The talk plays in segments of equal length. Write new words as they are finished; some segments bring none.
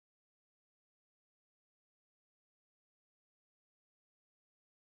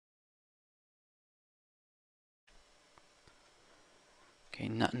Okay,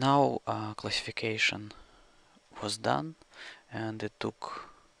 now classification was done, and it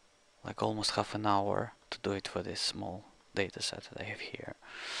took like almost half an hour to do it for this small data set that I have here.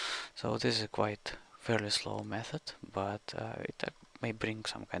 So this is a quite fairly slow method, but it may bring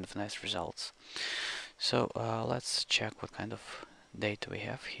some kind of nice results. So let's check what kind of data we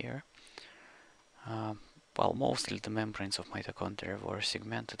have here. Well, mostly the membranes of mitochondria were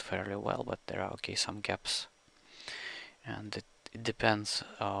segmented fairly well, but there are some gaps, and it depends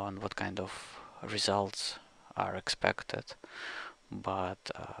on what kind of results are expected.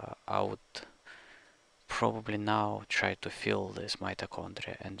 But I would probably now try to fill this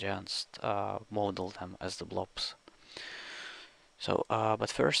mitochondria and just model them as the blobs. So, but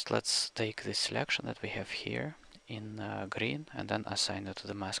first let's take this selection that we have here in green and then assign it to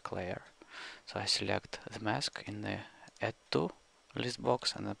the mask layer. So I select the mask in the Add to list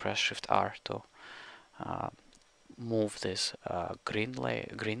box and then press Shift R to move this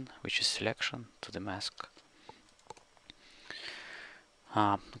green, which is selection, to the mask.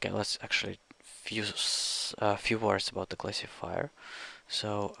 Okay, let's actually use a few words about the classifier.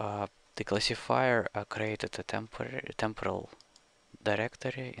 So the classifier created a temporal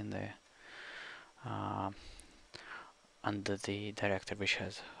directory in the under the directory which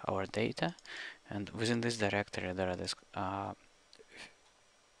has our data, and within this directory there are this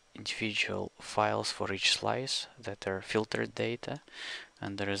individual files for each slice that are filtered data,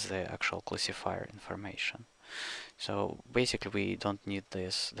 and there is the actual classifier information. So basically we don't need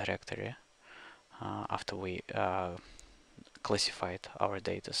this directory after we classified our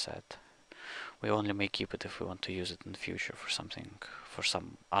data set. We only may keep it if we want to use it in the future for something, for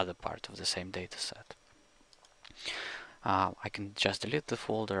some other part of the same data set. I can just delete the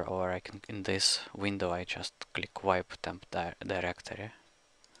folder, or I can, in this window, I just click wipe temp directory.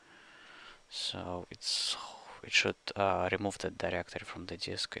 So it should remove the directory from the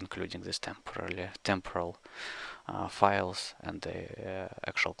disk, including this temporal files and the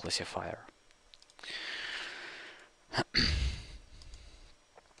actual classifier.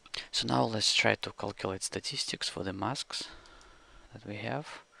 So now let's try to calculate statistics for the masks that we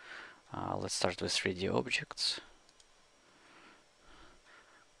have. Let's start with 3D objects.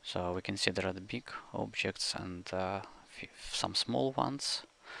 So we can see there are the big objects and some small ones.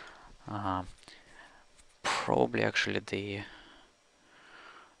 Probably actually the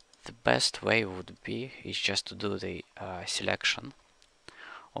best way would be is just to do the selection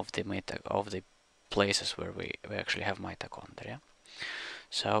of the places where we actually have mitochondria.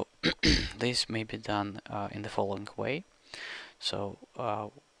 So this may be done in the following way. So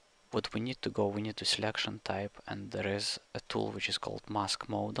what we need to selection type, and there is a tool which is called mask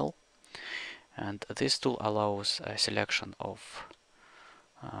model, and this tool allows a selection of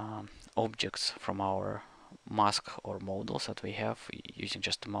objects from our mask or models that we have using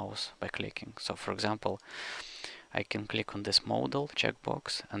just the mouse by clicking. So for example, I can click on this model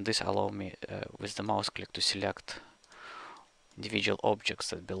checkbox, and this allows me with the mouse click to select individual objects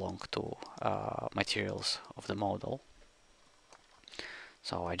that belong to materials of the model.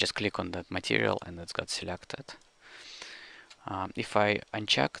 So I just click on that material and it's got selected. If I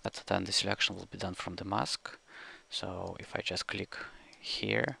uncheck that, then the selection will be done from the mask. So if I just click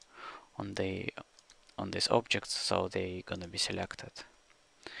here on these objects, so they're gonna be selected.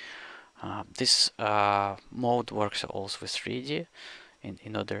 This mode works also with 3D.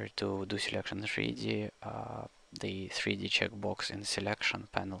 In order to do selection in 3D, the 3D checkbox in the selection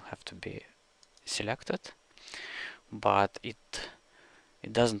panel have to be selected, but it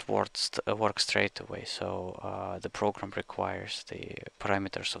doesn't work straight away. So the program requires the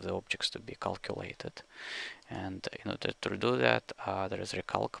parameters of the objects to be calculated, and in order to do that, there is a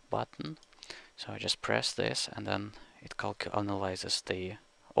recalc button. So I just press this, and then it analyzes the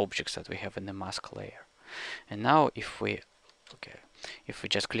objects that we have in the mask layer. And now if we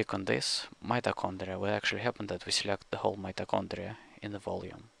just click on this mitochondria, what actually happened that we select the whole mitochondria in the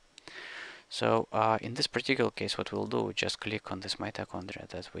volume. So in this particular case, what we'll do, just click on this mitochondria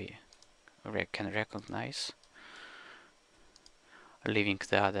that we can recognize, leaving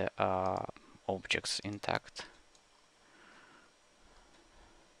the other objects intact.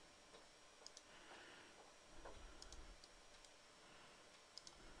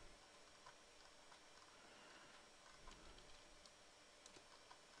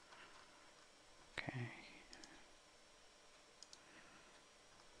 Okay.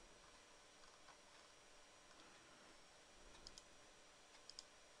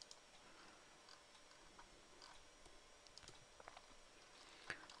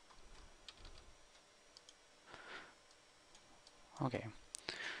 Okay.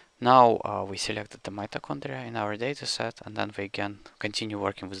 Now we selected the mitochondria in our dataset, and then we can continue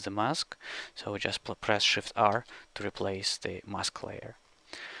working with the mask. So we just press Shift R to replace the mask layer.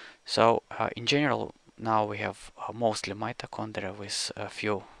 So in general, now we have mostly mitochondria with a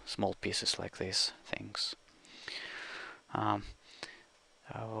few small pieces like these things.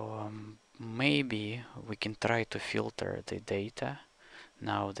 Maybe we can try to filter the data,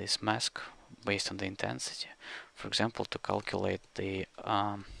 now this mask, based on the intensity. For example, to calculate the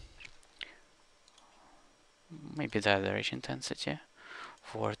maybe the average intensity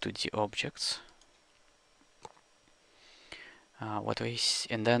for 2D objects.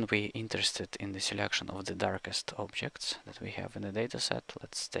 And then we interested in the selection of the darkest objects that we have in the dataset.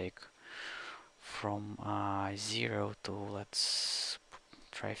 Let's take from 0 to, let's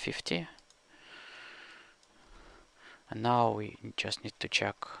try 50. And now we just need to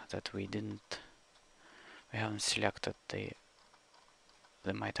check that we haven't selected the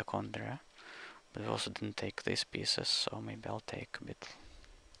mitochondria, but we also didn't take these pieces, so maybe I'll take a bit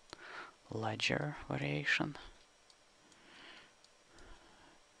larger variation.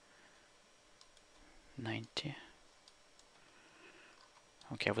 90.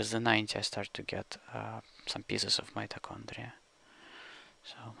 Okay, with the 90 I start to get some pieces of mitochondria,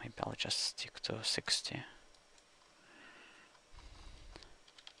 so maybe I'll just stick to 60.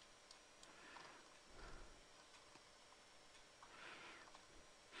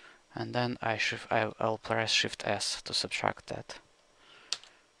 And then I'll press Shift S to subtract that.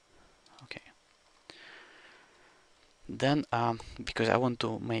 Okay. Then, because I want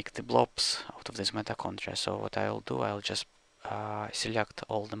to make the blobs out of this mitochondria, so what I'll do, I'll just select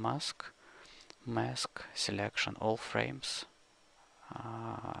all the mask, selection, all frames,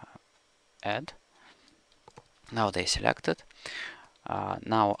 add. Now they selected.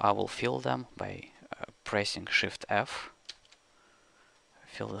 Now I will fill them by pressing Shift F,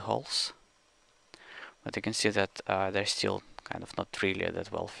 fill the holes. But you can see that they're still kind of not really that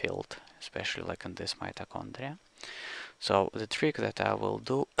well filled, especially like in this mitochondria. So the trick that I will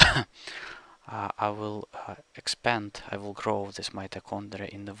do, I will grow this mitochondria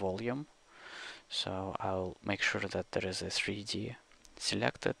in the volume. So I'll make sure that there is a 3D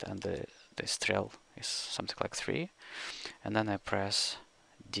selected and the trail is something like 3. And then I press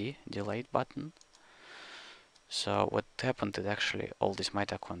D, delete button. So what happened is actually all these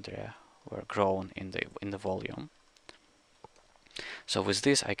mitochondria were grown in the volume. So with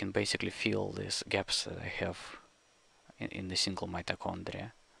this I can basically fill these gaps that I have in the single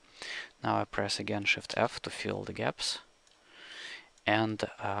mitochondria. Now I press again Shift F to fill the gaps, and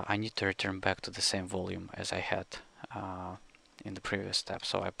I need to return back to the same volume as I had in the previous step.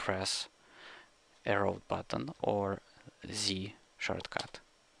 So I press arrow button or Z shortcut.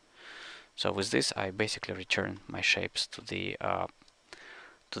 So with this I basically return my shapes to the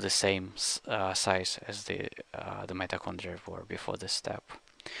same size as the mitochondria were before this step.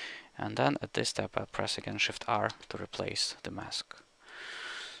 And then at this step I press again Shift R to replace the mask.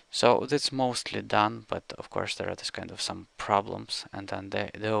 So that's mostly done, but of course there are this kind of some problems, and then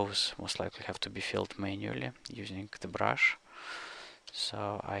those most likely have to be filled manually using the brush.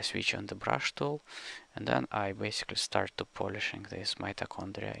 So I switch on the brush tool, and then I basically start to polishing these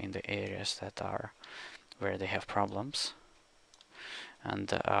mitochondria in the areas that are where they have problems.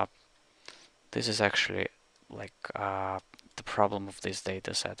 And this is actually like the problem of this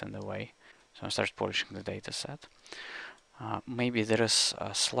dataset in a way. So I start polishing the dataset. Maybe there is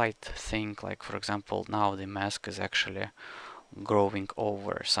a slight thing, like for example now the mask is actually growing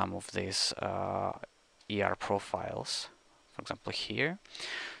over some of these ER profiles, for example here.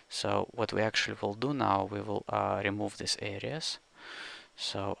 So what we actually will do now, we will remove these areas.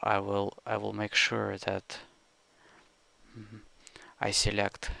 So I will make sure that I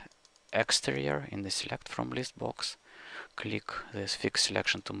select exterior in the select from list box, click this fix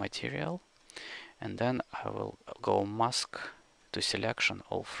selection to material, and then I will go mask to selection,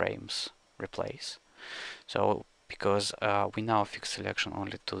 all frames, replace. So because we now fix selection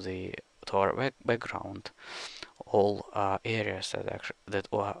only to our background, all areas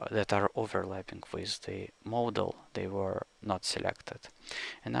that are overlapping with the model, they were not selected.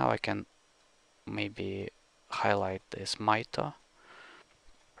 And now I can maybe highlight this material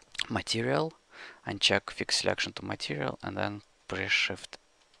and check fix selection to material, and then press Shift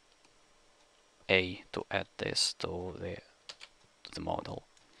A to add this to the model.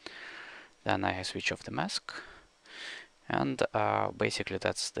 Then I switch off the mask, and basically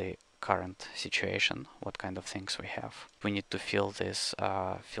that's the current situation, what kind of things we have. We need to fill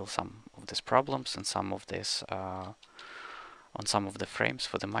some of these problems and some of this on some of the frames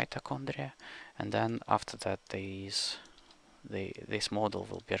for the mitochondria, and then after that these this model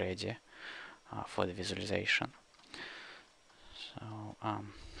will be ready for the visualization. So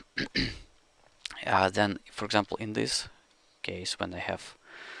then, for example, in this case, when I have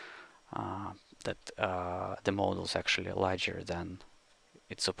that the model is actually larger than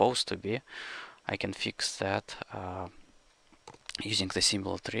it's supposed to be, I can fix that using the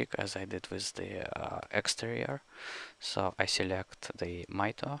similar trick as I did with the exterior. So I select the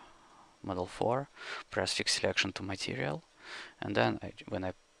mito model 4, press fix selection to material, and then when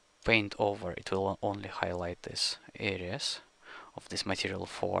I paint over, it will only highlight these areas of this material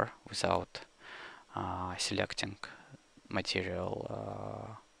 4 without selecting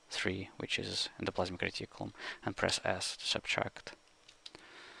material 3, which is in the plasmic reticulum, and press S to subtract.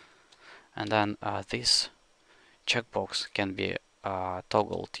 And then this checkbox can be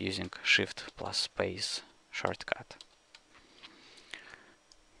toggled using Shift plus space shortcut.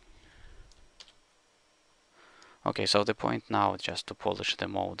 Okay, so the point now is just to polish the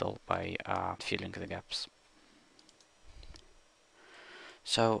model by filling the gaps.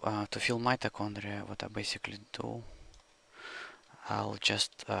 So to fill mitochondria, what I basically do, I'll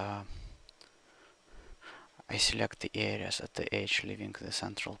just I select the areas at the edge, leaving the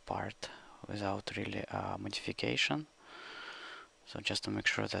central part without really modification. So just to make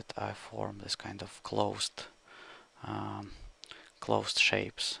sure that I form this kind of closed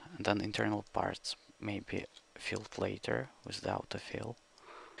shapes, and then internal parts may be filled later with the autofill.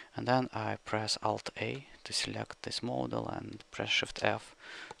 And then I press Alt A to select this model and press Shift F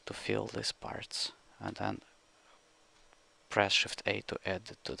to fill these parts, and then press Shift A to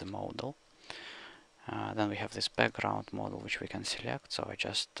add it to the model. Then we have this background model which we can select, so I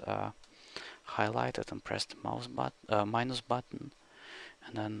just highlight it and press the mouse button, minus button,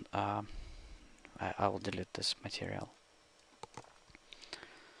 and then I will delete this material.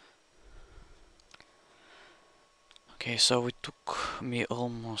 Okay, so it took me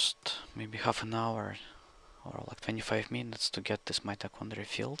almost maybe half an hour or like 25 minutes to get this mitochondria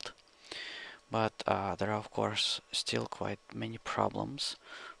filled, but there are of course still quite many problems.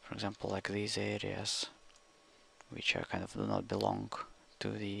 For example, like these areas which kind of do not belong to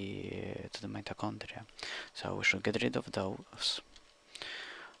the mitochondria, so we should get rid of those.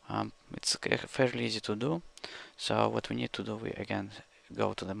 It's fairly easy to do. So what we need to do, we again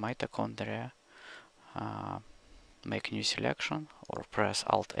go to the mitochondria, make new selection, or press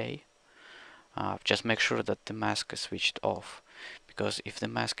Alt A. Just make sure that the mask is switched off, because if the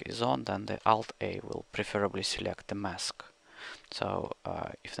mask is on, then the Alt A will preferably select the mask. So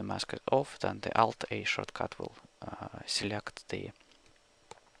if the mask is off, then the Alt A shortcut will select the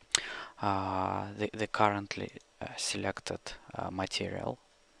currently selected material.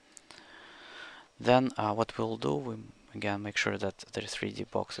 Then what we'll do, we again make sure that the 3D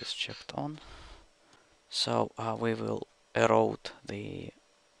box is checked on. So we will erode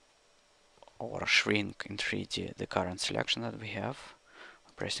or shrink in 3D the current selection that we have,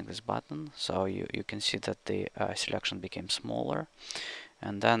 pressing this button. So you can see that the selection became smaller,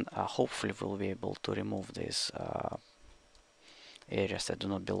 and then hopefully we'll be able to remove these areas that do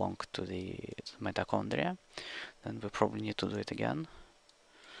not belong to the mitochondria. Then we probably need to do it again.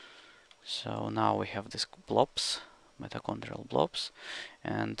 So now we have these blobs, mitochondrial blobs,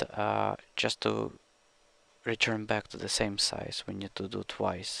 and just to return back to the same size, we need to do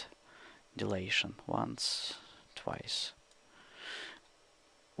twice dilation, once, twice.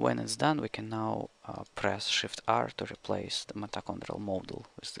 When it's done, we can now press Shift R to replace the mitochondrial model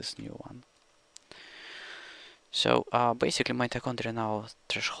with this new one. So basically mitochondria now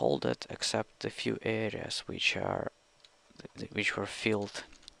thresholded, except the few areas which were filled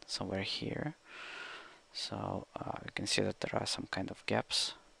somewhere here. So you can see that there are some kind of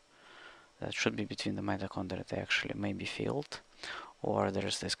gaps that should be between the mitochondria. They actually may be filled, or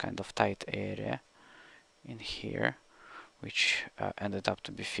there's this kind of tight area in here which ended up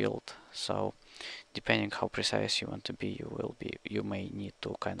to be filled. So depending how precise you want to be, you may need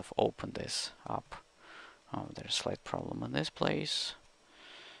to kind of open this up. Oh, there's a slight problem in this place,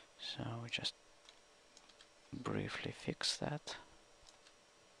 so we just briefly fix that.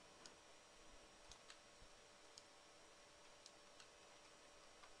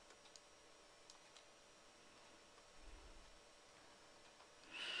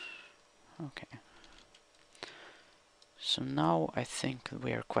 Okay. So now I think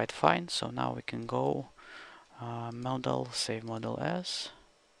we are quite fine. So now we can go model, save model as,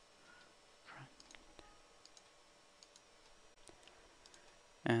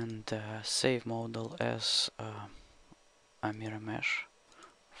 and save model as a mirror mesh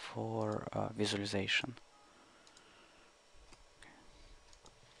for visualization.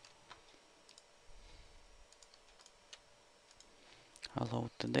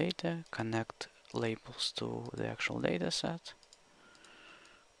 load the data, connect labels to the actual data set.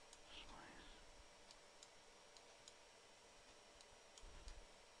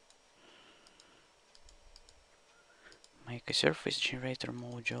 Make a surface generator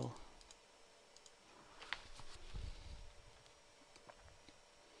module.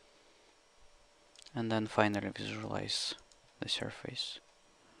 And then finally visualize the surface.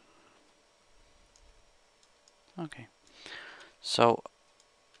 Okay, so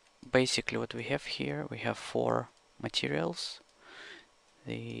basically what we have here, we have 4 materials.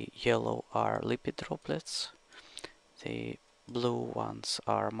 The yellow are lipid droplets, the blue ones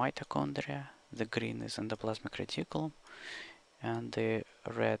are mitochondria, the green is endoplasmic reticulum, and the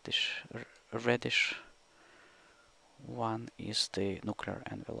reddish one is the nuclear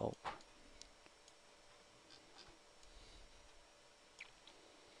envelope.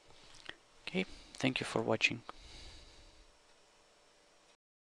 Okay, thank you for watching.